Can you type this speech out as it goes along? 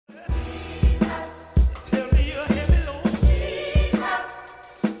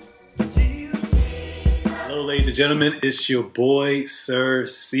ladies and gentlemen, it's your boy, Sir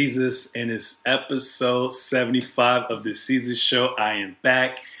Seezus, and it's episode 75 of the Seezus Show. I am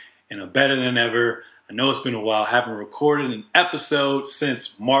back, and I'm better than ever. I know it's been a while. I haven't recorded an episode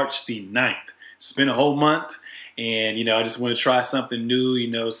since March the 9th. It's been a whole month, and, I just want to try something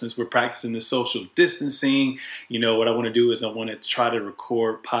new, since we're practicing the social distancing. What I want to do is I want to try to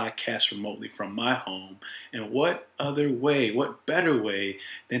record podcasts remotely from my home. And what better way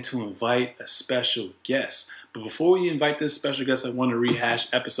than to invite a special guest? But before we invite this special guest, I want to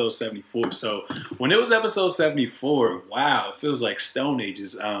rehash episode 74. So when it was episode 74, wow, it feels like Stone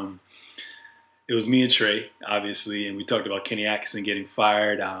Ages. It was me and Trey, obviously, and we talked about Kenny Atkinson getting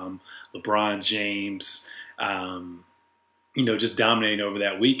fired, LeBron James, just dominating over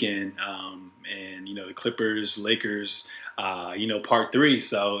that weekend, and the Clippers, Lakers, part 3.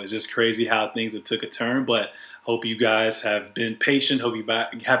 So it's just crazy how things have took a turn. But hope you guys have been patient. Hope you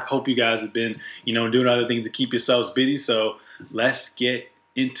guys have been, doing other things to keep yourselves busy. So let's get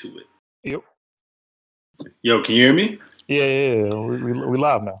into it. Yep. Yo, can you hear me? Yeah. We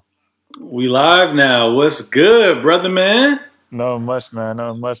live now. We live now. What's good, brother, man? Not much, man.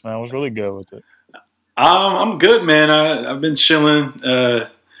 I was really good with it. I'm good, man. I've been chilling.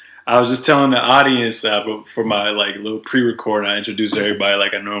 I was just telling the audience for my little pre-record, I introduced everybody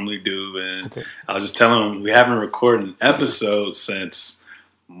like I normally do, and okay. I was just telling them we haven't recorded an episode since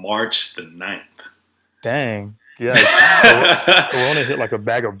March the 9th. Dang. Yeah. Corona hit like a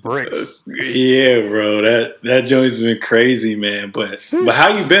bag of bricks. Yeah, bro. That joint's been crazy, man. But how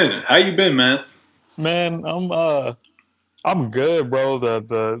you been? How you been, man? Man, I'm good, bro.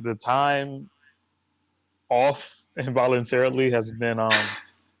 The time off involuntarily has been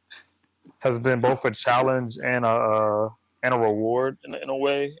both a challenge and a reward in a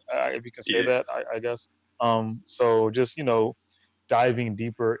way, if you can say that, I guess. So just diving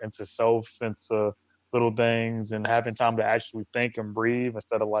deeper into self, into little things, and having time to actually think and breathe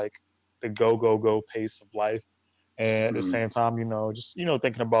instead of like the go pace of life. And at the same time, just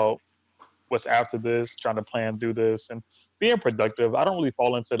thinking about what's after this, trying to plan through this, and being productive. I don't really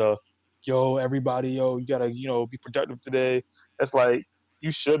fall into the everybody, you gotta be productive today. It's like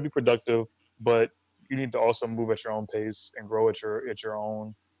you should be productive, but you need to also move at your own pace and grow at your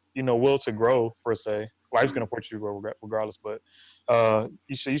own will to grow, per se. Life's gonna force you to grow regardless, but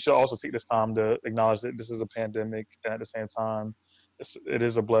you should also take this time to acknowledge that this is a pandemic, and at the same time it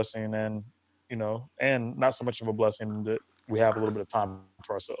is a blessing, and and not so much of a blessing that we have a little bit of time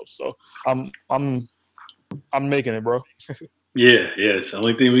for ourselves. So I'm making it, bro. Yeah, it's the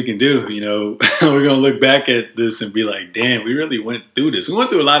only thing we can do. We're gonna look back at this and be like, damn, we really went through this. We went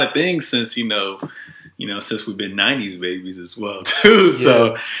through a lot of things since since we've been 90s babies as well too.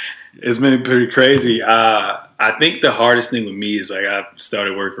 So it's been pretty crazy. I think the hardest thing with me is I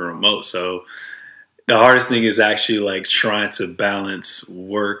started working remote. So the hardest thing is actually trying to balance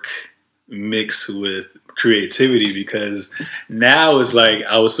work mixed with creativity, because now it's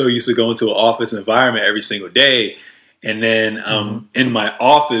I was so used to going to an office environment every single day. And then I'm in my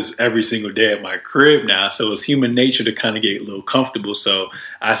office every single day at my crib now. So it's human nature to kind of get a little comfortable. So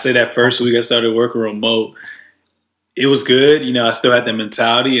I say that first week I started working remote, it was good. I still had that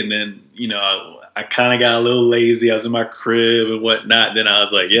mentality. And then, I kind of got a little lazy. I was in my crib and whatnot. Then I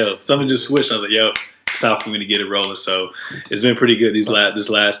was like, something just switched. I was like, it's time for me to get it rolling. So it's been pretty good this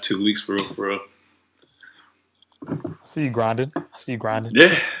last 2 weeks for real. I see you grinding.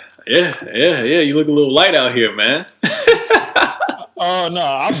 Yeah. You look a little light out here, man. Oh, no,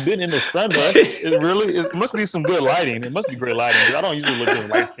 I've been in the sun, but it must be some good lighting. It must be great lighting, because I don't usually look this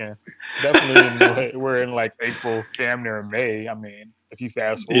light skin. Definitely, we're in April, damn near May. I mean, if you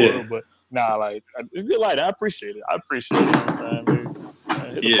fast forward, but it's good lighting. I appreciate it. You know what I'm saying?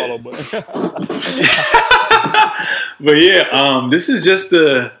 Hit the follow button. But this is just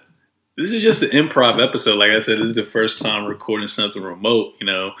an improv episode. Like I said, this is the first time recording something remote,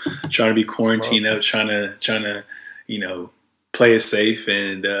 trying to be quarantined out, trying to, play it safe.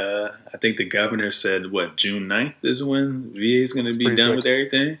 And I think the governor said, June 9th is when VA is going to be done with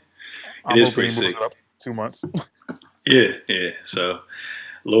everything. It is pretty sick. 2 months. Yeah. So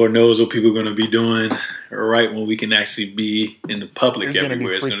Lord knows what people are going to be doing right when we can actually be in the public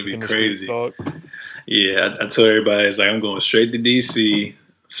everywhere. It's going to be crazy. Yeah, I told everybody, it's I'm going straight to DC.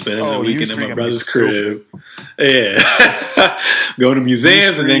 Spending the weekend at my brother's crib. Yeah. Going to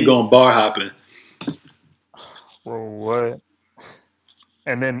museums and then going bar hopping. Bro, what?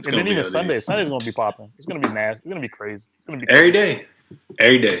 And then even Sunday. Sunday's going to be popping. It's going to be nasty. It's going to be crazy. It's going to be crazy.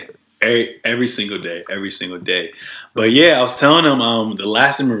 Every day. Every single day. But yeah, I was telling them the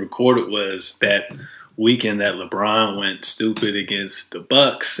last time we recorded was that weekend that LeBron went stupid against the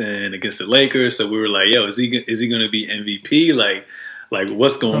Bucks and against the Lakers. So we were like, yo, is he going to be MVP? Like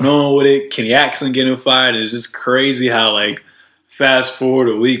what's going on with it? Kenny Atkinson getting fired? It's just crazy how like fast forward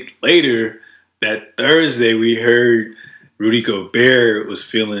a week later, that Thursday we heard Rudy Gobert was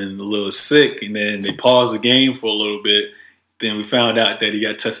feeling a little sick, and then they paused the game for a little bit. Then we found out that he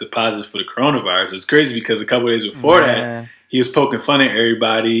got tested positive for the coronavirus. It's crazy because a couple of days before that, he was poking fun at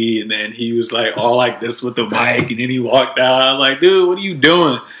everybody, and then he was like all like this with the mic, and then he walked out. I was like, dude, what are you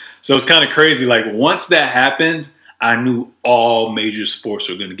doing? So it's kind of crazy. Like once that happened, I knew all major sports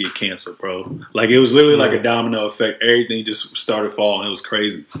were going to get canceled, bro. Like it was literally like a domino effect. Everything just started falling. It was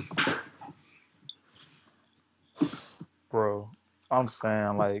crazy. Bro, I'm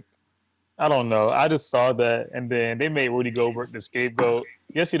saying, like, I don't know. I just saw that, and then they made Rudy Gobert the scapegoat.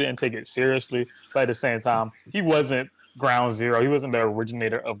 Yes, he didn't take it seriously, but at the same time, he wasn't ground zero. He wasn't the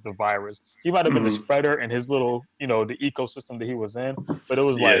originator of the virus. He might have been the spreader in his little, the ecosystem that he was in, but it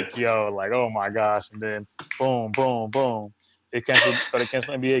was like, like, oh my gosh. And then boom, boom, boom. They started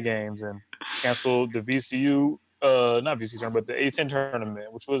canceling NBA games and canceled the VCU, not VCU tournament, but the A10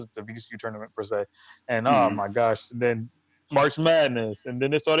 tournament, which was the VCU tournament per se. And oh my gosh. And then March Madness, and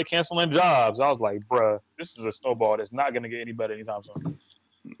then they started canceling jobs. I was like, bruh, this is a snowball that's not going to get any better anytime soon.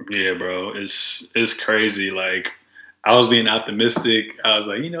 Yeah, bro. It's crazy. Like, I was being optimistic. I was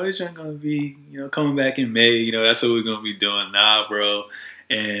like, this ain't going to be, coming back in May. That's what we're going to be doing now, bro.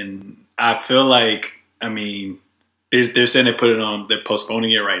 And I feel like, I mean, they're saying they're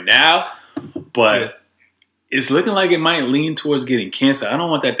postponing it right now, but it's looking like it might lean towards getting canceled. I don't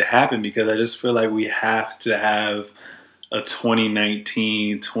want that to happen because I just feel like we have to have a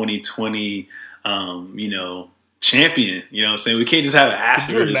 2019, 2020, champion. You know what I'm saying? We can't just have an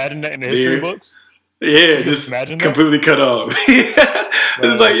asterisk. Could you imagine that in the history books? Yeah, just completely cut off.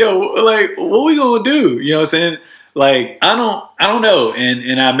 It's like, yo, like, what we gonna do? You know what I'm saying? Like, I don't know.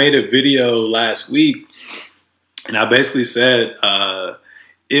 And I made a video last week, and I basically said,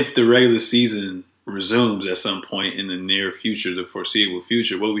 if the regular season resumes at some point in the near future, the foreseeable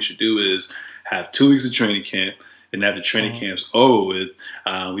future, what we should do is have 2 weeks of training camp. And after training camps over with,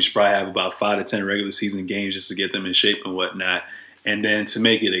 we should probably have about 5 to 10 regular season games just to get them in shape and whatnot. And then to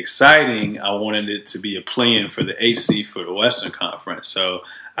make it exciting, I wanted it to be a play-in for the 8th seed for the Western Conference. So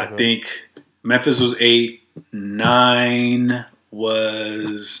I think Memphis was 8, 9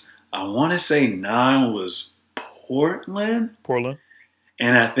 was, I want to say 9 was Portland.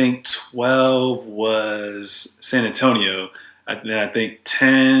 And I think 12 was San Antonio. Then I think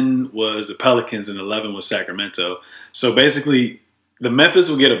 10 was the Pelicans and 11 was Sacramento. So basically, the Memphis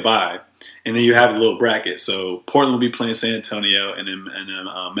will get a bye, and then you have a little bracket. So Portland will be playing San Antonio, and then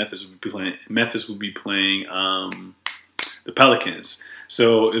Memphis will be playing the Pelicans.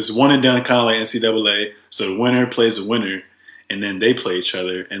 So it's one and done, kind of like NCAA. So the winner plays the winner, and then they play each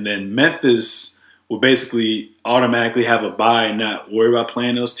other, and then Memphis will basically automatically have a bye and not worry about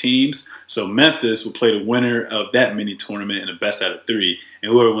playing those teams. So Memphis will play the winner of that mini tournament in the best out of 3. And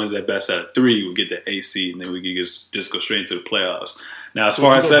whoever wins that best out of 3 will get the AC, and then we can just go straight into the playoffs. Now, as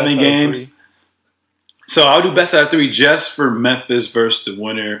far as 7 games, so I'll do best out of 3 just for Memphis versus the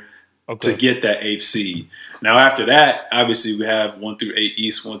winner to get that 8th seed. Now, after that, obviously we have 1 through 8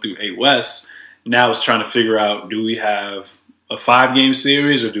 East, 1 through 8 West. Now it's trying to figure out, do we have a 5-game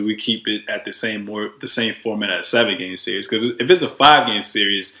series, or do we keep it at the same format as a 7-game series? Because if it's a 5-game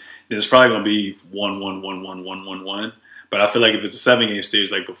series, then it's probably going to be 1-1-1-1-1-1-1. But I feel like if it's a 7-game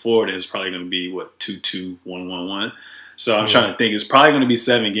series like before, then it's probably going to be 2-2, 1-1-1. So I'm trying to think. It's probably going to be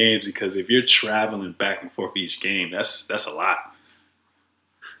 7 games because if you're traveling back and forth each game, that's a lot.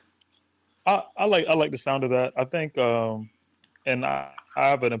 I like the sound of that. I think, and I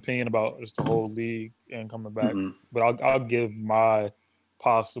have an opinion about just the whole league and coming back, but I'll give my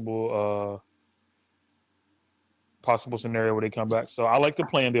possible scenario where they come back. So I like the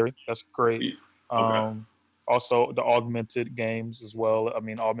play-in theory. That's great. Also the augmented games as well. I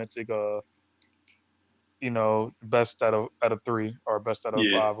mean, augmented, best out of 3 or best out of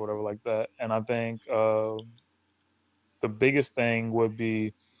 5 or whatever like that. And I think the biggest thing would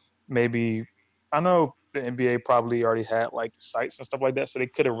be maybe, I know the NBA probably already had like sites and stuff like that, so they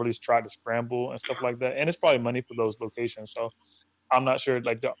could have really tried to scramble and stuff like that. And it's probably money for those locations. So I'm not sure,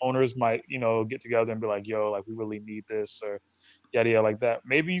 like the owners might, get together and be like, yo, like we really need this or yada yada like that.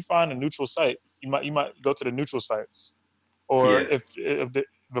 Maybe you find a neutral site. You might go to the neutral sites. Or if the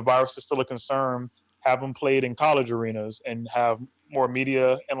virus is still a concern, have them played in college arenas and have more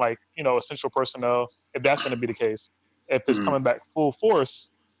media and essential personnel, if that's going to be the case. If it's coming back full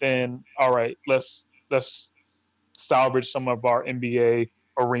force, then all right, let's salvage some of our NBA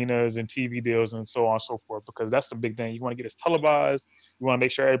arenas and TV deals and so on and so forth, because that's the big thing. You want to get this televised. You want to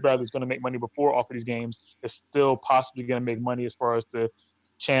make sure everybody that's going to make money before off of these games is still possibly going to make money as far as the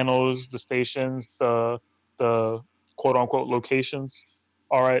channels, the stations, the quote unquote locations.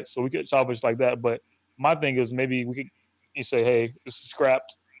 All right, so we get salvage like that. But my thing is maybe we could you say, hey, this is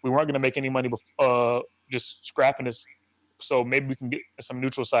scrapped. We weren't going to make any money just scrapping this. So maybe we can get some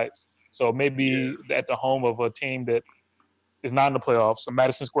neutral sites. So Yeah. maybe at the home of a team that is not in the playoffs. So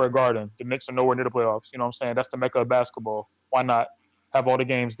Madison Square Garden, the Knicks are nowhere near the playoffs. You know what I'm saying? That's the mecca of basketball. Why not have all the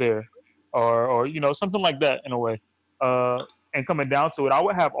games there, or something like that in a way. And coming down to it, I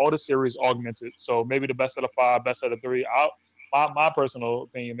would have all the series augmented. So maybe the best of the five, best of the three. My personal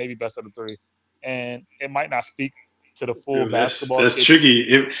opinion, maybe best of the three, and it might not speak to the full Dude, basketball. that's tricky.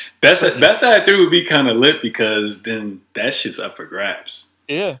 If best out of three would be kind of lit because then that shit's up for grabs.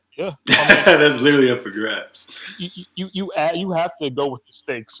 Yeah. I mean, that's literally up for grabs. You have to go with the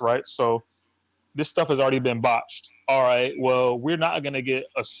stakes, right? So this stuff has already been botched. All right, well, we're not going to get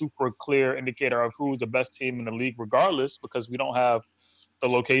a super clear indicator of who's the best team in the league regardless, because we don't have the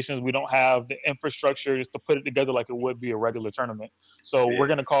locations, we don't have the infrastructure just to put it together like it would be a regular tournament. So we're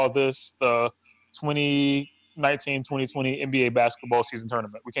going to call this the 2019-2020 NBA basketball season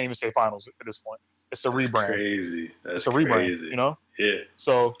tournament. We can't even say finals at this point. It's a rebrand. Crazy. It's a rebrand, Yeah.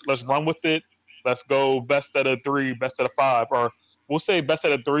 So let's run with it. Let's go best out of three, best out of five, or we'll say best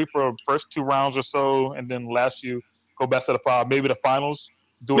out of three for first two rounds or so, and then last you go best out of five. Maybe the finals.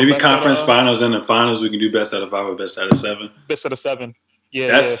 Maybe conference finals and the finals we can do best out of five or best out of seven. Best out of seven.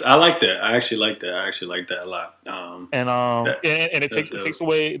 Yeah, I like that. I actually like that. I actually like that a lot. And it takes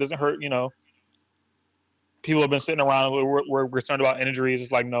away. It doesn't hurt. People have been sitting around. We're concerned about injuries.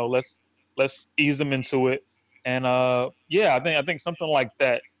 It's like, no, let's ease them into it. And I think something like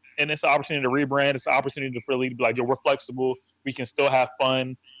that. And it's an opportunity to rebrand. It's an opportunity for the league to be like, yo, we're flexible. We can still have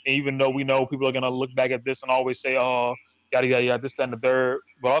fun. And even though we know people are going to look back at this and always say, oh, yada, yada, yada, this, that, and the third.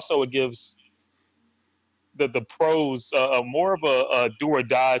 But also it gives the pros more of a do or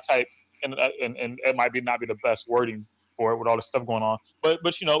die type. And it might not be the best wording for it with all this stuff going on. But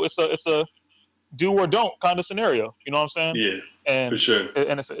it's a do or don't kind of scenario. You know what I'm saying? Yeah, and for sure.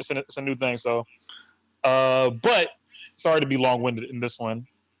 And it's a new thing. So, but sorry to be long winded in this one,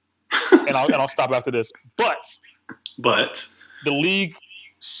 and I'll stop after this. But the league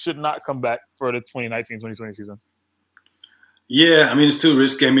should not come back for the 2019-2020 season. Yeah, I mean, it's too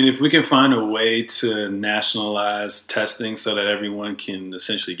risky. I mean, if we can find a way to nationalize testing so that everyone can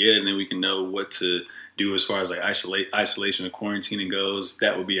essentially get it, and then we can know what to do as far as like isolation and quarantining goes,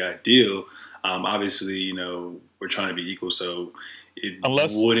 that would be ideal. Obviously, we're trying to be equal, so it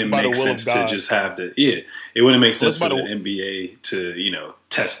wouldn't make sense to just have it wouldn't make sense for the NBA to,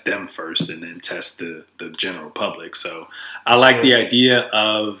 test them first and then test the general public. So I like the idea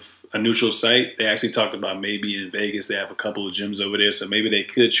of a neutral site. They actually talked about maybe in Vegas they have a couple of gyms over there, so maybe they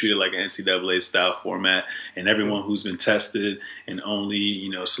could treat it like an NCAA style format, and everyone who's been tested and only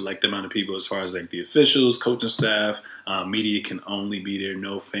select amount of people as far as like the officials, coaching staff, media can only be there,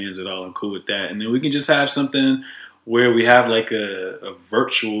 no fans at all. I'm cool with that, and then we can just have something where we have like a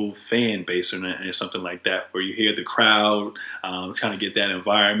virtual fan base or something like that, where you hear the crowd, kind of get that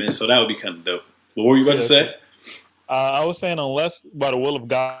environment. So that would be kind of dope. What were you about to say? I was saying, unless by the will of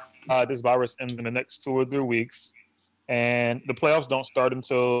God, this virus ends in the next 2 or 3 weeks, and the playoffs don't start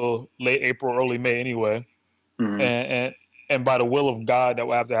until late April, early May anyway. Mm-hmm. And by the will of God, that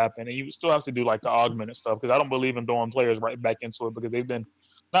will have to happen. And you still have to do like the augmented stuff, because I don't believe in throwing players right back into it, because they've been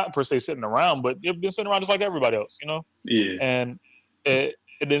not per se sitting around, but they've been sitting around just like everybody else, Yeah. And it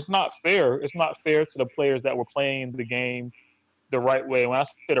is not fair. It's not fair to the players that were playing the game the right way. When I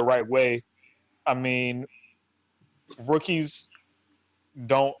say the right way, I mean rookies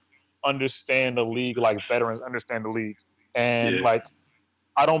don't understand the league like veterans understand the league. And like,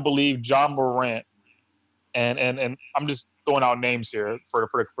 I don't believe John Morant and I'm just throwing out names here for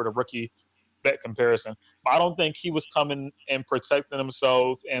the rookie vet comparison. But I don't think he was coming and protecting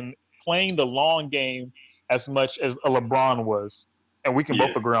himself and playing the long game as much as a LeBron was. And we can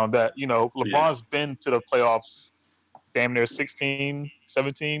both agree on that. LeBron's been to the playoffs damn near 16,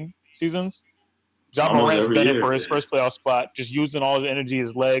 17 seasons. John Morant's done it for his first playoff spot, just using all his energy,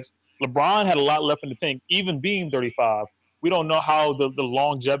 his legs. LeBron had a lot left in the tank, even being 35. We don't know how the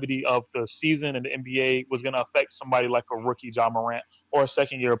longevity of the season in the NBA was going to affect somebody like a rookie John Morant or a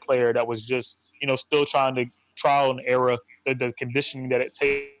second-year player that was just, still trying to trial and error the conditioning that it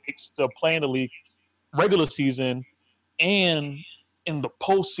takes to play in the league regular season and in the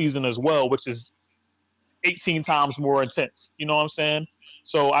postseason as well, which is 18 times more intense. You know what I'm saying?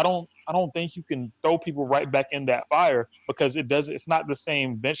 So I don't I don't think you can throw people right back in that fire because it does. It's not the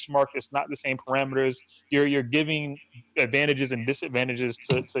same benchmark. It's not the same parameters. You're giving advantages and disadvantages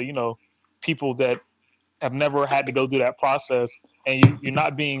to people that have never had to go through that process, and you're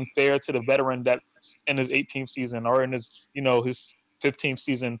not being fair to the veteran that's in his 18th season or in his his 15th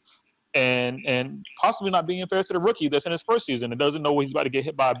season, and possibly not being fair to the rookie that's in his first season and doesn't know he's about to get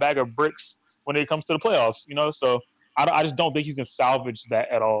hit by a bag of bricks when it comes to the playoffs. So I just don't think you can salvage that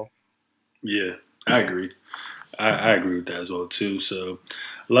at all. Yeah, I agree. I agree with that as well too. So,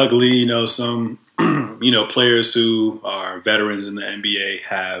 luckily, some players who are veterans in the NBA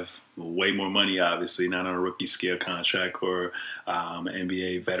have way more money. Obviously, not on a rookie scale contract or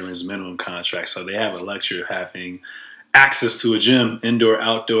NBA veterans minimum contract. So they have a luxury of having access to a gym, indoor,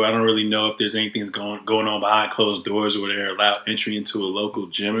 outdoor. I don't really know if there's anything going on behind closed doors where they're allowed entry into a local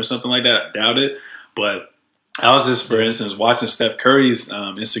gym or something like that. I doubt it, but I was just, for instance, watching Steph Curry's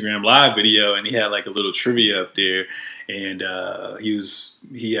Instagram live video, and he had like a little trivia up there, and I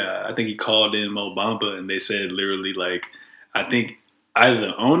think he called in Mo Bamba, and they said literally like, I think either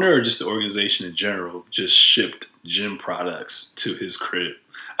the owner or just the organization in general just shipped gym products to his crib.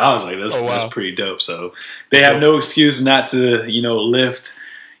 I was like, that's pretty dope. So they have no excuse not to lift.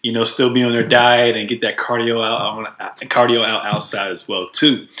 Still be on their diet and get that cardio out outside as well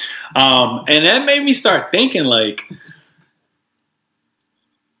too. And that made me start thinking like,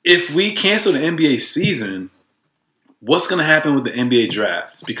 if we cancel the NBA season, what's going to happen with the NBA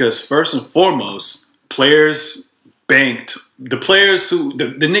draft? Because first and foremost, players banked. The players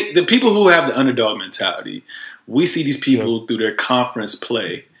the people who have the underdog mentality, we see these people through their conference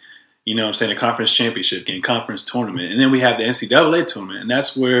play. You know what I'm saying? The conference championship game, conference tournament. And then we have the NCAA tournament. And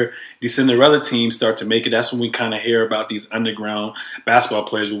that's where the Cinderella teams start to make it. That's when we kind of hear about these underground basketball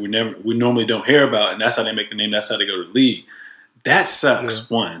players we normally don't hear about. And that's how they make the name. That's how they go to the league. That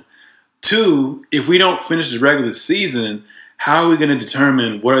sucks, one. Two, if we don't finish the regular season, how are we going to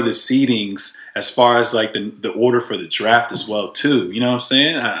determine what are the seedings as far as like the order for the draft as well too? You know what I'm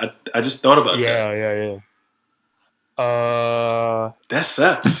saying? I just thought about that. Yeah. That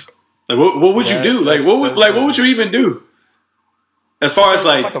sucks. Like, what would you do? Like, what would you even do? As far as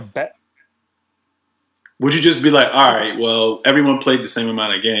like a bet. Would you just be like, all right, well, everyone played the same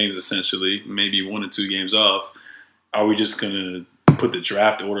amount of games, essentially, maybe 1 or 2 games off. Are we just gonna put the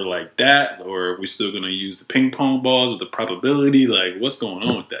draft order like that, or are we still gonna use the ping pong balls with the probability? Like, what's going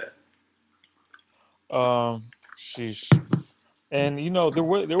on with that? Sheesh. And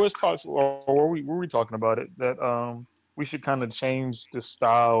there was talks, or were we talking about it, that we should kind of change the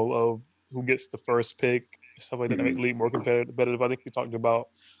style of who gets the first pick, stuff like that, to make the league more competitive. I think we talked about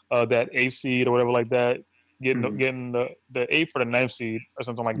that 8th seed or whatever like that, getting the 8th or the 9th seed or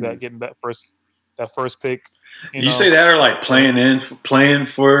something like that, getting that first pick. You say that, or like playing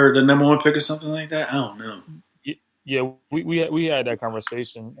for the number 1 pick or something like that? I don't know. Yeah, we had that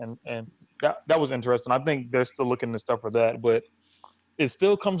conversation, and that was interesting. I think they're still looking at stuff for that, but it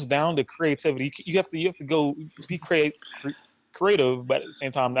still comes down to creativity. You have to go be creative, but at the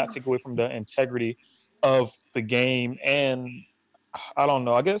same time not take away from the integrity of the game. And I don't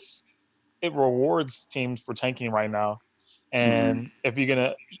know. I guess it rewards teams for tanking right now. And if you're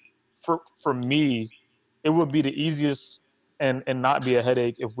gonna, for me, it would be the easiest and not be a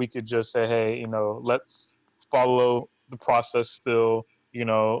headache if we could just say, hey, let's follow the process still.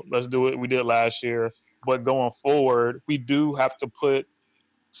 Let's do it. We did last year, but going forward, we do have to put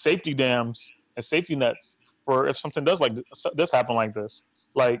safety dams and safety nets for if something does happen like this.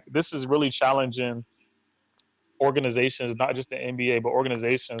 Like, this is really challenging organizations, not just the NBA, but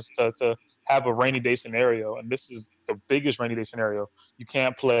organizations to have a rainy day scenario. And this is the biggest rainy day scenario. You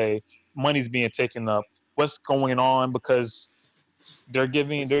can't play. Money's being taken up. What's going on? Because they're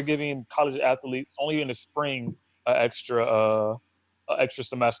giving college athletes only in the spring extra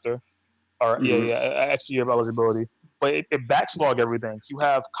semester, or extra year of eligibility. But it backlog everything. You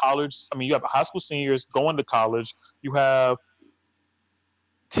have you have high school seniors going to college. You have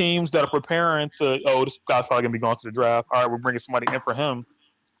teams that are preparing to, this guy's probably going to be going to the draft. All right, we're bringing somebody in for him.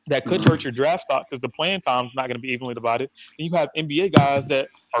 That could hurt your draft stock because the playing time is not going to be evenly divided. And you have NBA guys that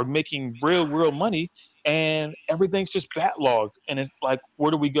are making real money, and everything's just backlogged. And it's like, where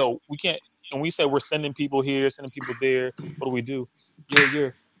do we go? We can't. And we say we're sending people here, sending people there. What do we do?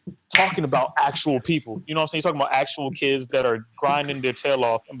 You're talking about actual people. You know what I'm saying? You're talking about actual kids that are grinding their tail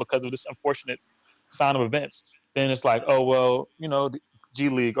off, and because of this unfortunate sign of events, then it's like, oh, well, the G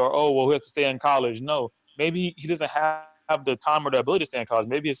League, or, oh, well, he has to stay in college. No, maybe he doesn't have the time or the ability to stay in college.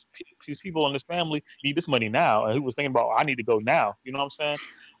 Maybe his people in his family need this money now, and he was thinking about, I need to go now. You know what I'm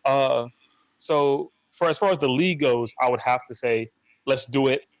saying? So for as far as the league goes, I would have to say, let's do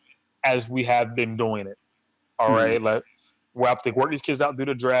it. as we have been doing it. All Mm-hmm. right, like we have to work these kids out through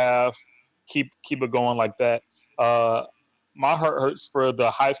the draft, keep it going like that. Uh, my heart hurts for the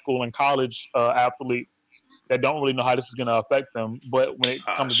high school and college athletes that don't really know how this is going to affect them. But when it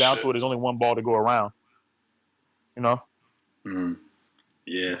Ah, comes down shit. to it, there's only one ball to go around. You know. Mm-hmm.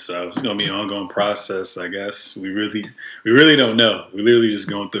 Yeah, so it's gonna be an ongoing process, I guess. We really don't know. We're literally just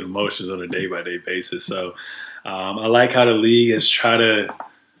going through the motions on a day by day basis. So I like how the league has try to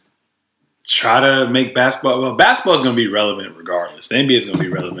make basketball. Well, basketball is going to be relevant regardless. The NBA is going to be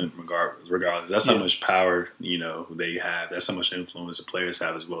relevant regardless. That's how much power they have. That's how much influence the players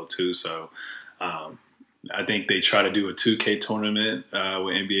have as well too. So I think they try to do a 2K tournament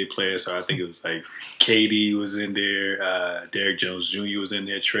with NBA players. So I think it was like KD was in there, Derrick Jones Jr. was in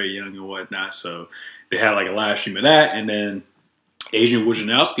there, Trae Young and whatnot. So they had like a live stream of that, and then Adrian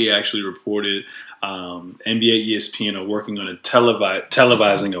Wojnarowski actually reported NBA ESPN are working on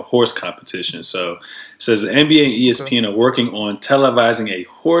televising a horse competition. So it says the NBA and ESPN are working on televising a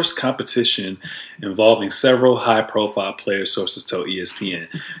horse competition involving several high-profile players, sources told ESPN.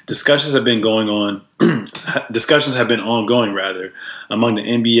 Discussions have been ongoing among the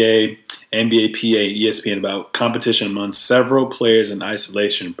NBA, NBAPA, ESPN about competition among several players in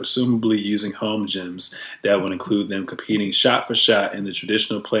isolation, presumably using home gyms that would include them competing shot for shot in the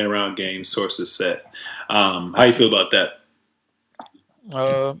traditional play-around game, sources said. How you feel about that?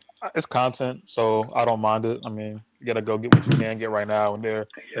 It's content, so I don't mind it. I mean, you gotta go get what you can get right now, and Yeah.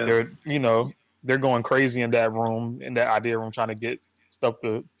 they're going crazy in that room, in that idea room, trying to get stuff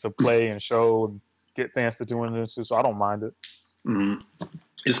to play and show and get fans to tune into. So I don't mind it. Mm-hmm.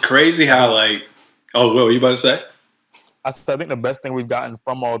 It's crazy I how think what were you about to say? I think the best thing we've gotten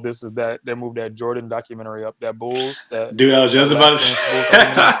from all this is that they moved that Jordan documentary up, that Bulls, Dude, I was that just about to last dance Bulls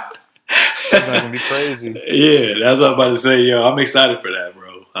documentary. say. That's gonna be crazy. Yeah, that's what I'm about to say. Yo, I'm excited for that,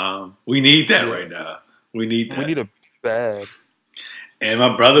 bro. We need that right now. We need We that. need a bad. And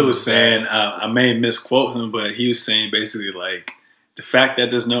my brother was saying, I may misquote him, but he was saying basically like the fact that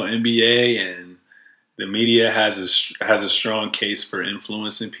there's no NBA and the media has a strong case for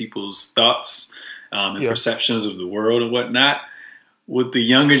influencing people's thoughts and perceptions of the world and whatnot. With the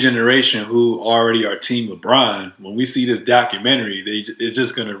younger generation who already are Team LeBron, when we see this documentary, it's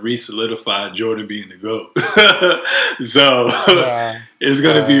just going to re-solidify Jordan being the GOAT. So it's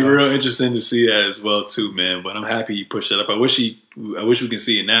going to be real interesting to see that as well too, man. But I'm happy you pushed that up. I wish we can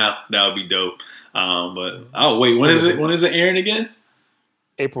see it now. That would be dope. But oh wait, when is it? When is it airing again?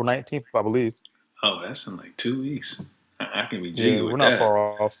 April 19th, I believe. Oh, that's in like 2 weeks. I can be jiggy with we're that. not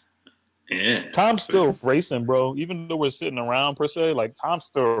far off. Yeah, time's still racing, bro. Even though we're sitting around per se, like time's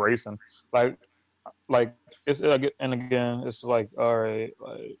still racing. Like it's and again, it's like all right,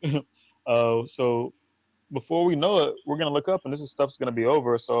 like so before we know it, we're gonna look up and stuff's gonna be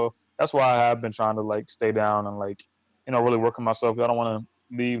over. So that's why I have been trying to like stay down and like really work on myself. I don't want to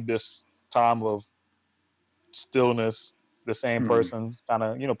leave this time of stillness the same person, kind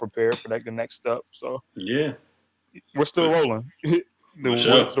of prepare for the next step. So yeah, we're still rolling.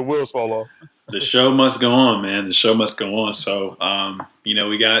 The wheels fall off. The show must go on, man. The show must go on. So,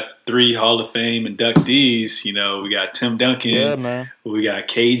 we got 3 Hall of Fame inductees. We got Tim Duncan. Yeah, man. We got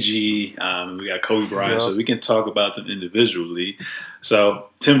KG. We got Kobe Bryant. Yep. So we can talk about them individually. So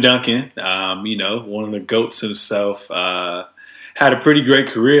Tim Duncan, one of the GOATs himself, had a pretty great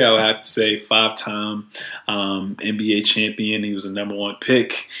career, I would have to say. 5-time NBA champion. He was the number 1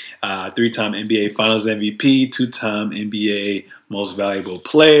 pick. 3-time NBA Finals MVP. 2-time NBA Most Valuable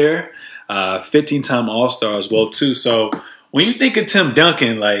Player. 15-time All-Star as well too. So when you think of Tim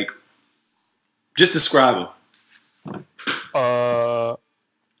Duncan, like, just describe him.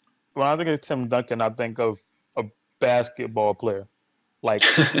 When I think of Tim Duncan, I think of a basketball player, like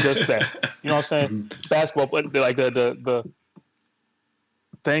just that. You know what I'm saying? Basketball player. Like the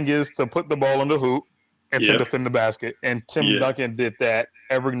thing is to put the ball in the hoop and to defend the basket. And Tim Duncan did that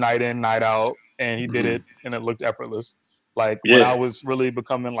every night in, night out, and he did it, and it looked effortless. Like when I was really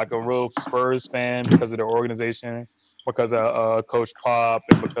becoming like a real Spurs fan because of their organization, because of Coach Pop,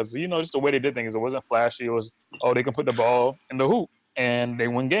 and because just the way they did things. It wasn't flashy. It was they can put the ball in the hoop and they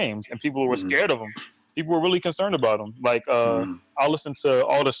win games, and people were scared of them. People were really concerned about him. Like I listened to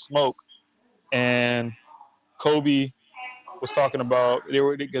All the Smoke, and Kobe was talking about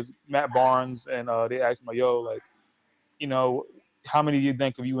because Matt Barnes and they asked him like, yo, like, how many do you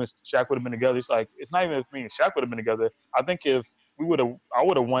think if you and Shaq would have been together? It's like, it's not even if me and Shaq would have been together. I think if I would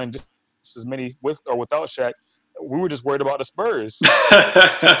have won just as many with or without Shaq. We were just worried about the Spurs. You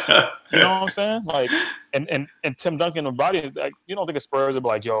know what I'm saying? Like, and Tim Duncan and Body, like, you don't think the Spurs would be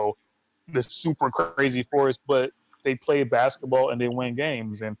like, yo, this super crazy force, but they play basketball and they win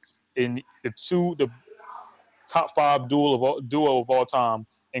games. And in the top five duo of all time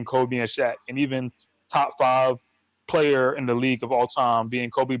in Kobe and Shaq, and even top five player in the league of all time being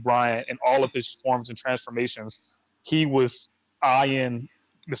Kobe Bryant and all of his forms and transformations. He was eyeing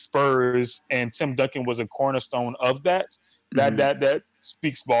the Spurs, and Tim Duncan was a cornerstone of that. That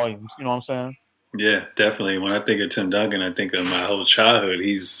speaks volumes. You know what I'm saying? Yeah, definitely. When I think of Tim Duncan, I think of my whole childhood.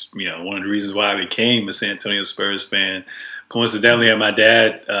 He's, one of the reasons why I became a San Antonio Spurs fan. Coincidentally, my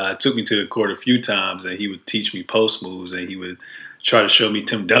dad took me to the court a few times, and he would teach me post moves, and he would try to show me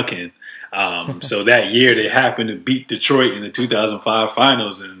Tim Duncan. So that year, they happened to beat Detroit in the 2005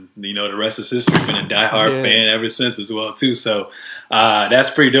 finals, and the rest is history. Been a diehard fan ever since as well too. So that's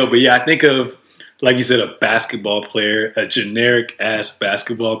pretty dope. But yeah, I think of, like you said, a basketball player, a generic ass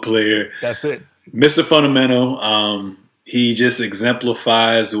basketball player. That's it. Mr. Fundamental. He just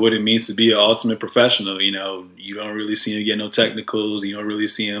exemplifies what it means to be an ultimate professional. You don't really see him get no technicals. You don't really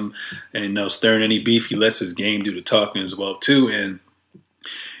see him, stirring any beef. He lets his game do the talking as well too. And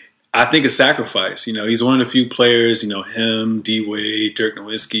I think a sacrifice. He's one of the few players. Him, D Wade, Dirk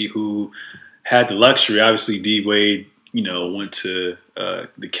Nowitzki, who had the luxury. Obviously, D Wade, went to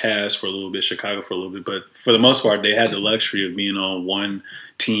the Cavs for a little bit, Chicago for a little bit, but for the most part, they had the luxury of being on one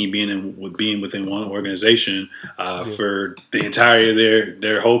team, being within one organization for the entirety of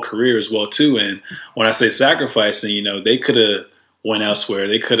their whole career as well too. And when I say sacrificing, they could have went elsewhere,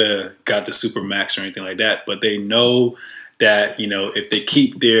 they could have got the super max or anything like that, but they know that if they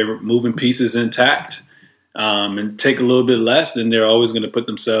keep their moving pieces intact and take a little bit less, then they're always going to put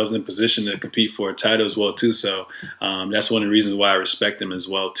themselves in position to compete for a title as well too. So that's one of the reasons why I respect them as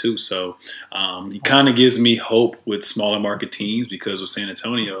well too. So it kind of gives me hope with smaller market teams, because with San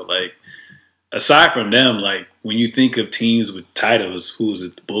Antonio, like, aside from them, like, when you think of teams with titles, who is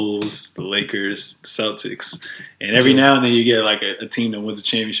it? The Bulls, the Lakers, the Celtics, and every now and then you get like a team that wins a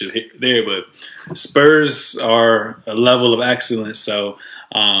championship there. But Spurs are a level of excellence. So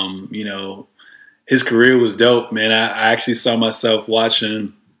his career was dope, man. I actually saw myself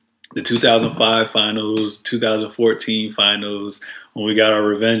watching the 2005 finals, 2014 finals, when we got our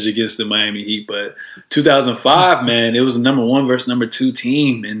revenge against the Miami Heat. But 2005, man, it was a number 1 versus number 2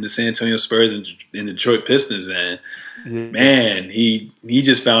 team in the San Antonio Spurs and Detroit Pistons. And, man, he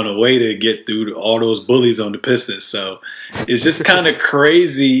just found a way to get through to all those bullies on the Pistons. So it's just kind of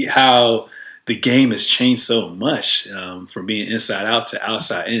crazy how the game has changed so much from being inside out to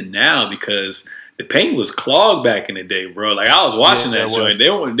outside in now, because the paint was clogged back in the day, bro. Like, I was watching that joint. They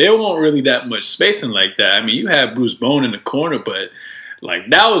weren't really that much spacing like that. I mean, you had Bruce Bowen in the corner, but like,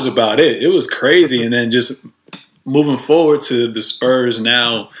 that was about it. It was crazy. And then just moving forward to the Spurs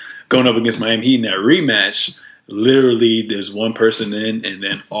now going up against Miami Heat in that rematch, literally there's one person in and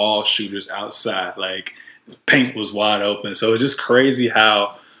then all shooters outside. Like, paint was wide open. So it's just crazy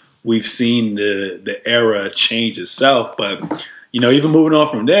how we've seen the era change itself. But even moving on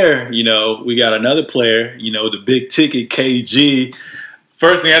from there, we got another player, the big ticket KG.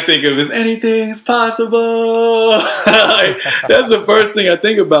 First thing I think of is anything's possible. Like, that's the first thing I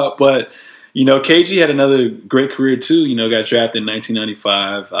think about. But, KG had another great career too. Got drafted in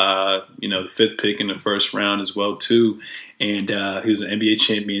 1995, the 5th pick in the first round as well too. And he was an NBA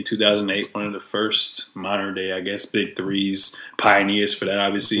champion in 2008, one of the first modern day, I guess, big threes pioneers for that.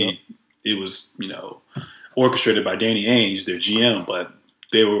 Obviously, it was, orchestrated by Danny Ainge, their GM, but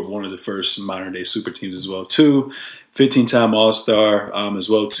they were one of the first modern day super teams as well too. 15-time All-Star as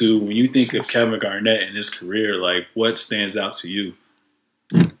well too. When you think of Kevin Garnett and his career, like, what stands out to you?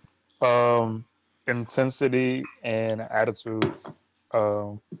 Intensity and attitude.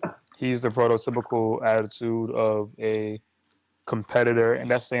 He's the prototypical attitude of a competitor, and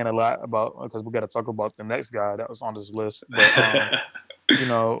that's saying a lot about, because we got to talk about the next guy that was on this list. But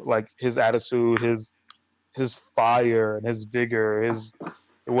like, his attitude, his fire and his vigor, it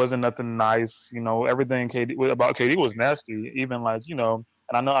wasn't nothing nice. Everything about KD was nasty. Even like, and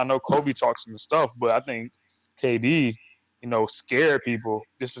I know Kobe talks some stuff, but I think KD, scared people.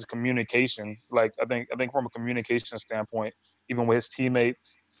 This is communication. Like, I think from a communication standpoint, even with his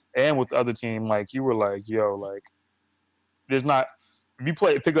teammates and with the other team, like, you were like, yo, like, there's not, if you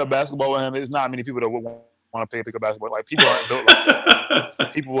pick up basketball with him, it's not many people that would want to pick up basketball. Like, people aren't built like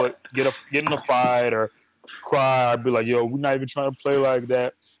that. People would get in a fight or cry. I'd be like, yo, we're not even trying to play like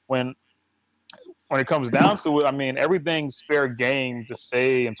that. When it comes down to it, I mean, everything's fair game to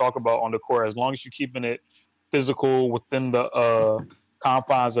say and talk about on the court, as long as you're keeping it physical within the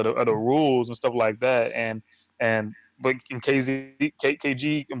confines of the rules and stuff like that. But in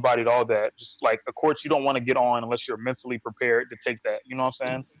KG embodied all that. Just like the courts, you don't want to get on unless you're mentally prepared to take that. You know what I'm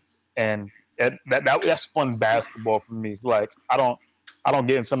saying? And that's fun basketball for me. Like, I don't I don't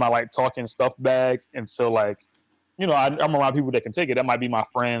get into my like talking stuff bag until like, I'm around people that can take it. That might be my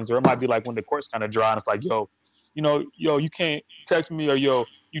friends, or it might be like when the court's kind of dry and it's like, yo, you can't text me, or yo,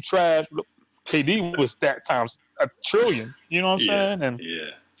 you trash. KD was that times a trillion. You know what I'm Yeah, saying? And yeah,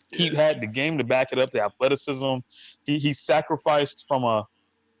 he yeah. had the game to back it up, the athleticism. He sacrificed uh,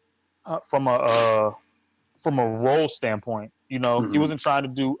 from a uh, from a role standpoint. He Hmm. wasn't trying to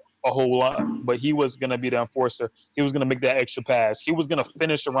do a whole lot, but he was going to be the enforcer. He was going to make that extra pass. He was going to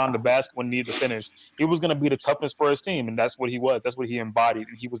finish around the basket when he needed to finish. He was going to be the toughness for his team, and that's what he was. That's what he embodied,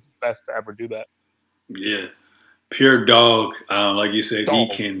 and he was the best to ever do that. Yeah, pure dog. Like you said, he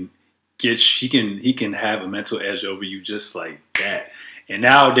Dog. can he can have a mental edge over you just like that. And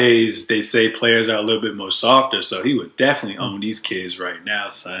nowadays they say players are a little bit more softer, so he would definitely Mm. own these kids right now,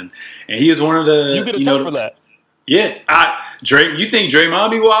 son. And he is one of You the, get a tech for that. yeah, You think Draymond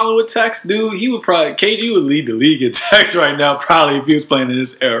be wilding with text, dude? He would probably KG would lead the league in text right now, probably if he was playing in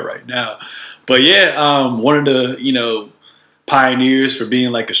this era right now. But yeah, one of the pioneers for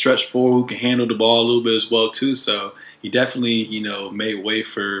being like a stretch four who can handle the ball a little bit as well too. So he definitely made way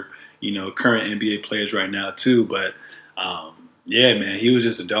for current NBA players right now too. But yeah, man, he was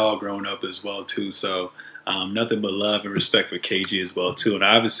just a dog growing up as well too. So nothing but love and respect for KG as well too. And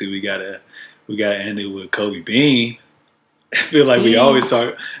obviously we gotta end it with Kobe Bean. I feel like we always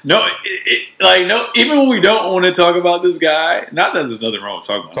talk. No, no. Even when we don't want to talk about this guy, not that there's nothing wrong with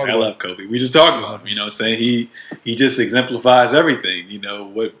talking about him. I love Kobe. We just talk about him. You know, what I'm saying he just exemplifies everything. You know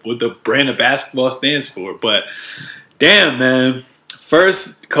what the brand of basketball stands for. But damn, man.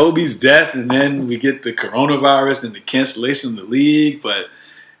 First Kobe's death, and then we get the coronavirus and the cancellation of the league. But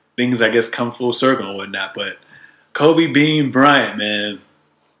things, I guess, come full circle and whatnot. But Kobe Bean Bryant, man.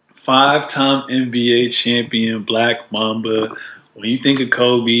 5-time NBA champion, Black Mamba. When you think of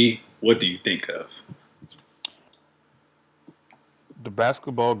Kobe, what do you think of? The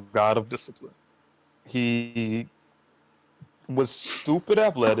basketball god of discipline. He was stupid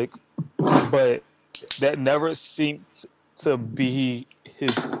athletic, but that never seemed to be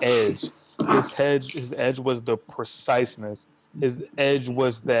his edge. His edge was the preciseness. His edge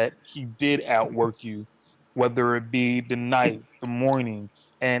was that he did outwork you, whether it be the night, the morning,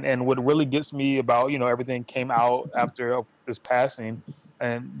 and what really gets me about everything came out after his passing,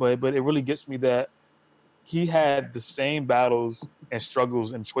 but it really gets me that he had the same battles and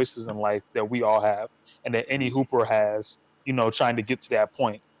struggles and choices in life that we all have, and that any hooper has. Trying to get to that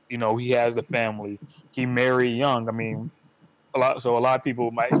point. He has a family. He married young. I mean, a lot of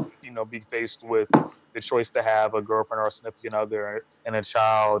people might be faced with the choice to have a girlfriend or a significant other and a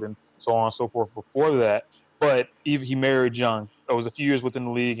child and so on and so forth before that. But he married young. It was a few years within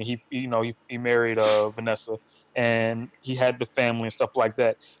the league, and he married Vanessa, and he had the family and stuff like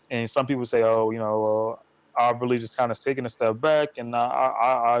that. And some people say, oh, I really just kind of taking a step back, and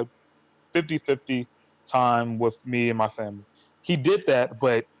I 50-50 time with me and my family. He did that,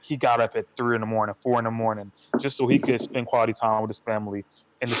 but he got up at 3 in the morning, 4 in the morning, just so he could spend quality time with his family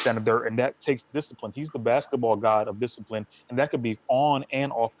in the center there. And that takes discipline. He's the basketball god of discipline, and that could be on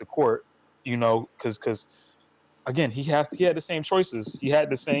and off the court, because again, he had the same choices. He had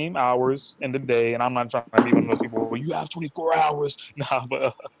the same hours in the day, and I'm not trying to be one of those people where you have 24 hours. Nah,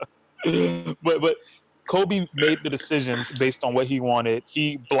 but Kobe made the decisions based on what he wanted.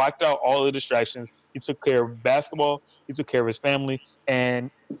 He blocked out all the distractions. He took care of basketball. He took care of his family.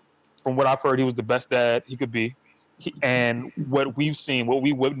 And from what I've heard, he was the best dad he could be. And what we've seen, what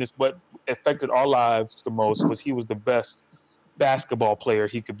we witnessed, what affected our lives the most was he was the best basketball player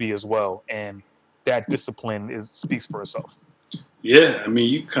he could be as well. And that discipline speaks for itself. Yeah, I mean,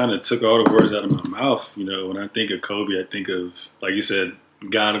 you kind of took all the words out of my mouth. You know, when I think of Kobe, I think of, like you said,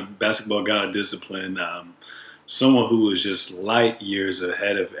 God of basketball, God of discipline. Someone who was just light years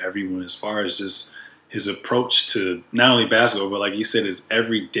ahead of everyone as far as just his approach to not only basketball, but like you said, his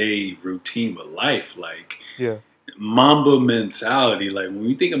everyday routine with life. Like Yeah. Mamba mentality. Like when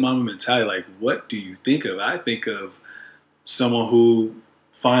you think of Mamba mentality, like what do you think of? I think of someone who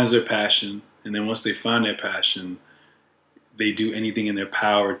finds their passion, and then once they find their passion, they do anything in their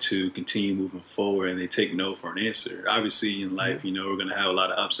power to continue moving forward, and they take no for an answer. Obviously, in life, we're going to have a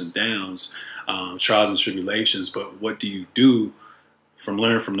lot of ups and downs, trials and tribulations. But what do you do from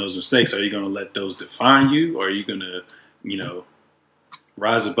learning from those mistakes? Are you going to let those define you, or are you going to,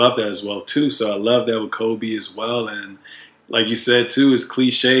 rise above that as well too? So I love that with Kobe as well. And like you said too, it's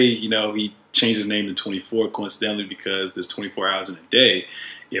cliche. He changed his name to 24 coincidentally because there's 24 hours in a day.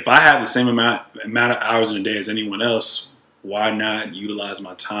 If I have the same amount of hours in a day as anyone else, why not utilize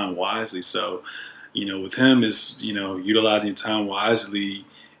my time wisely? So, with him is, utilizing time wisely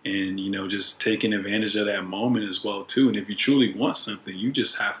and just taking advantage of that moment as well too. And if you truly want something, you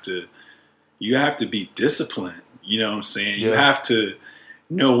just have to be disciplined. You know what I'm saying? Yeah. You have to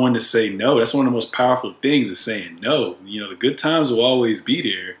know when to say no. That's one of the most powerful things, is saying no. The good times will always be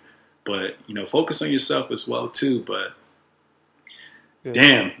there, but focus on yourself as well too. But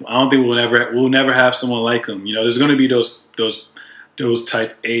damn, I don't think we'll never have someone like him. There's going to be those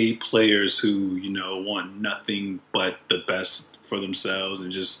type A players who want nothing but the best for themselves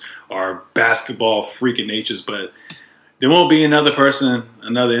and just are basketball freaking natures. But there won't be another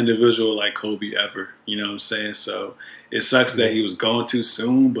individual like Kobe ever. You know what I'm saying? So it sucks that he was gone too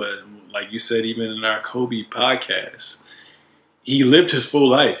soon. But like you said, even in our Kobe podcast, he lived his full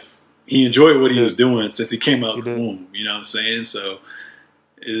life. He enjoyed what he was doing since he came out of the womb. You know what I'm saying? So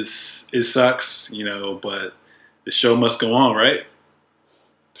it sucks, but the show must go on, right?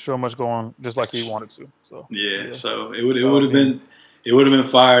 The show must go on just like he wanted to. So yeah. So it would have been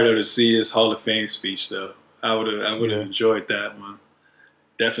fire though to see his Hall of Fame speech though. I would have enjoyed that one.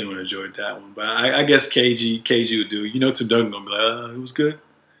 Definitely would have enjoyed that one. But I guess KG would do. Tim Duncan gonna be like, it was good.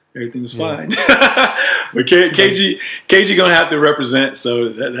 Everything was fine. But KG gonna have to represent, so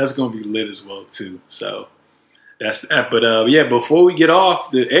that's gonna be lit as well too. So that's that. But before we get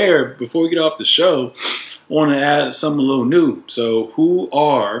off the show, I want to add something a little new. So who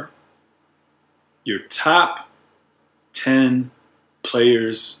are your top 10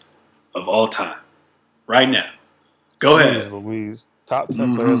 players of all time right now? Go ahead. Louise. Top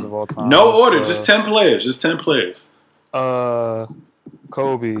 10 players of all time. No order, just 10 players. Just 10 players.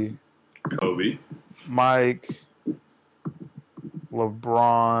 Kobe, Mike,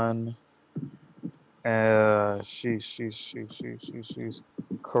 LeBron, she's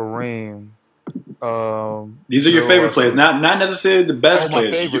Kareem. These are your favorite players, not necessarily the best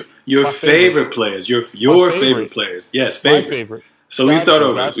players. Your favorite players. Your favorite players. Yes, favorite. So we start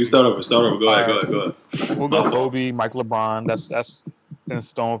over. Go ahead. We'll go Kobe, Mike, LeBron. That's in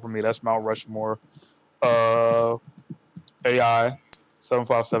stone for me. That's Mount Rushmore. AI.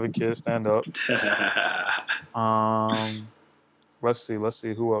 757 kids, stand up. Let's see.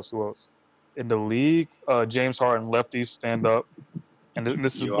 Who else? In the league, James Harden, lefties, stand up. And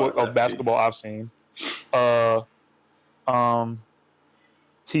this is what basketball I've seen.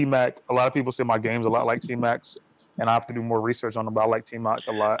 T-Mac. A lot of people say my game's a lot like T-Mac's, and I have to do more research on him, but I like T-Mac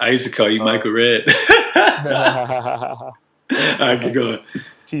a lot. I used to call you Michael Red. All right, keep going.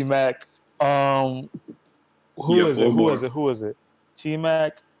 T-Mac. Who is it?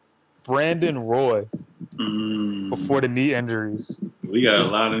 T-Mac, Brandon Roy. Before the knee injuries. We got a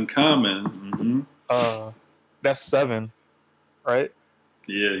lot in common. That's 7, right?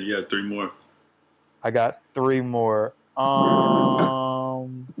 Yeah, you got 3 more. I got 3 more. I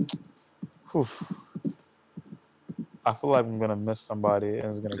feel like I'm gonna miss somebody, and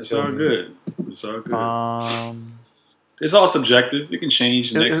it's gonna. It's all good. It's all subjective. It can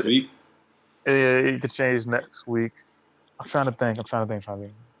change next week. It could change next week. I'm trying to think. Time is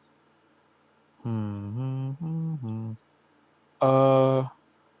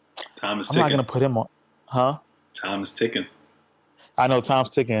ticking. I'm not gonna put him on. Huh? Time is ticking. I know time's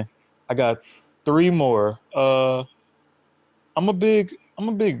ticking. I got 3 more. I'm a big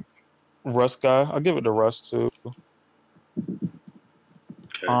Russ guy. I'll give it to Russ too.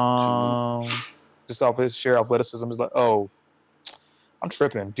 Okay. Just off his sheer athleticism is like, I'm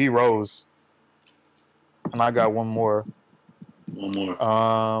tripping. D Rose. And I got one more. We'll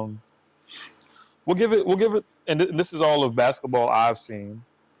give it, and this is all of basketball I've seen.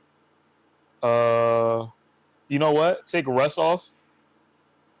 You know what? Take Russ off,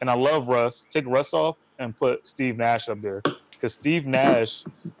 and I love Russ. Take Russ off and put Steve Nash up there, because Steve Nash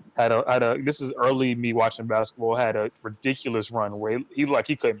had a. This is early me watching basketball. Had a ridiculous run where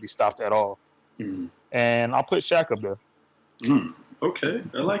he couldn't be stopped at all. And I'll put Shaq up there. Okay,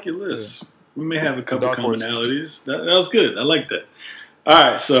 I like your list. Yeah. We may have a couple commonalities. That was good. I like that.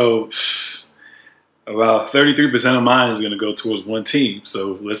 All right, so about 33% of mine is going to go towards one team.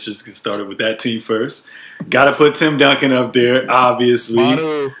 So let's just get started with that team first. Got to put Tim Duncan up there, obviously.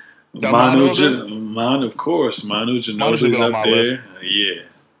 Manu, of course. Manu Ginobili's up there. List. Yeah.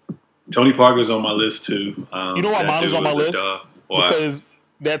 Tony Parker's on my list too. You know why Manu's on my list? Because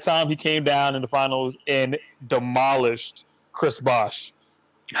that time he came down in the finals and demolished Chris Bosh.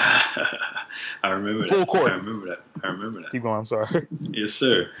 I remember that. Full court. I remember that. Keep going. I'm sorry. Yes,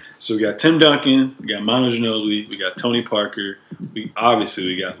 sir. So we got Tim Duncan, we got Manu Ginobili, we got Tony Parker. We got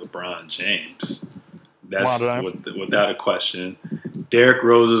LeBron James. That's without a question. Derrick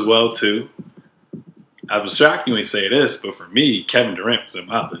Rose as well too. I was shocked you ain't say this, but for me, Kevin Durant was in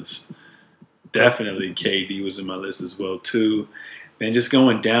my list. Definitely KD was in my list as well too. Then just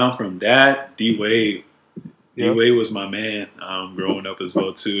going down from that, D Wade. D Yeah. Wade was my man growing up as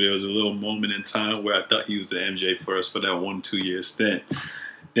well too. There was a little moment in time where I thought he was the MJ for us for that 1-2 year stint.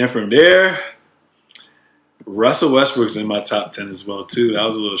 Then from there, Russell Westbrook's in my top 10 as well too. That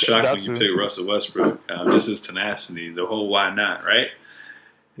was a little shocking when you picked Russell Westbrook. This is tenacity, the whole why not, right?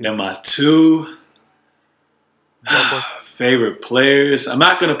 Then my two favorite players. I'm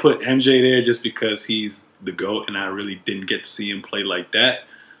not gonna put MJ there just because he's the GOAT and I really didn't get to see him play like that.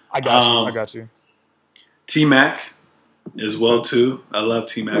 I got you. T-Mac as well too. I love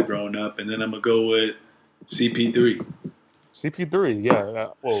T-Mac growing up, and then I'm gonna go with CP3. CP3, yeah.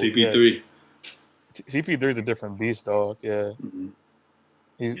 CP3. Yeah. CP3 is a different beast, dog. Yeah. Mm-hmm.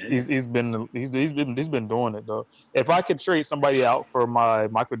 He's been doing it though. If I could trade somebody out for my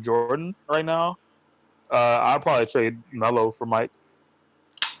Michael Jordan right now, I'd probably trade Melo for Mike.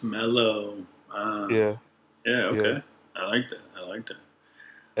 Melo. Yeah. Yeah. Okay. Yeah. I like that.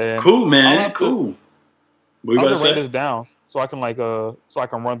 And cool, man. Cool. I'm gonna write this down so I can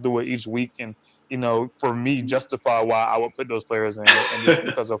run through it each week and for me justify why I would put those players in and just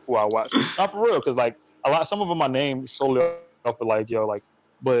because of who I watch. Not for real, because some of them I name solely off of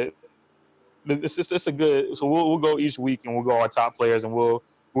but it's a good. So we'll go each week and we'll go our top players and we'll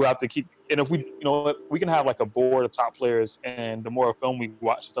have to keep. And if we can have like a board of top players, and the more film we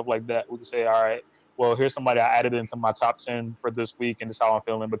watch, stuff like that, we can say, all right, well, here's somebody I added into my top 10 for this week, and this is how I'm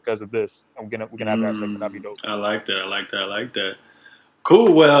feeling because of this. And we can have that segment. That'd be dope. I like that.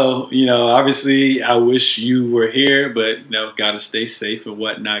 Cool. Well, obviously, I wish you were here, but got to stay safe and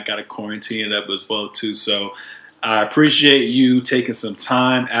whatnot. Got to quarantine it up as well too. So I appreciate you taking some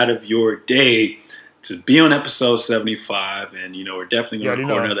time out of your day to be on episode 75, and we're definitely going to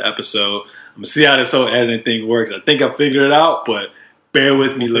record another episode. I'm gonna see how this whole editing thing works. I think I figured it out, but bear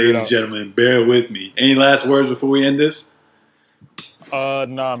with me, ladies and gentlemen. Bear with me. Any last words before we end this? Nah,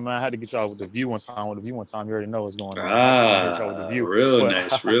 man. I had to get y'all with the view one time. With the view one time, you already know what's going on. Real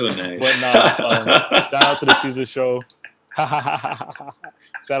nice. But nah, shout out to the Seezus Show.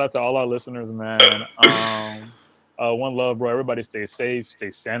 Shout out to all our listeners, man. One love, bro. Everybody stay safe, stay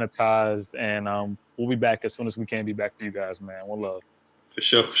sanitized, and we'll be back as soon as we can be back for you guys, man. One love. For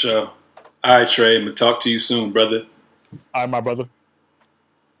sure. All right, Trey. I'm gonna talk to you soon, brother. All right, my brother.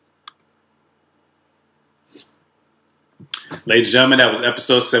 Ladies and gentlemen, that was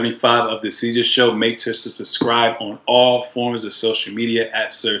episode 75 of the Seezus Show. Make sure to subscribe on all forms of social media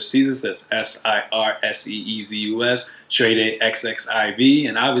at Sir Seezus. That's SIRSEEZUS. Trade XXIV.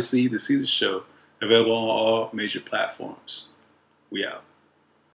 And obviously, the Seezus Show. Available on all major platforms. We out.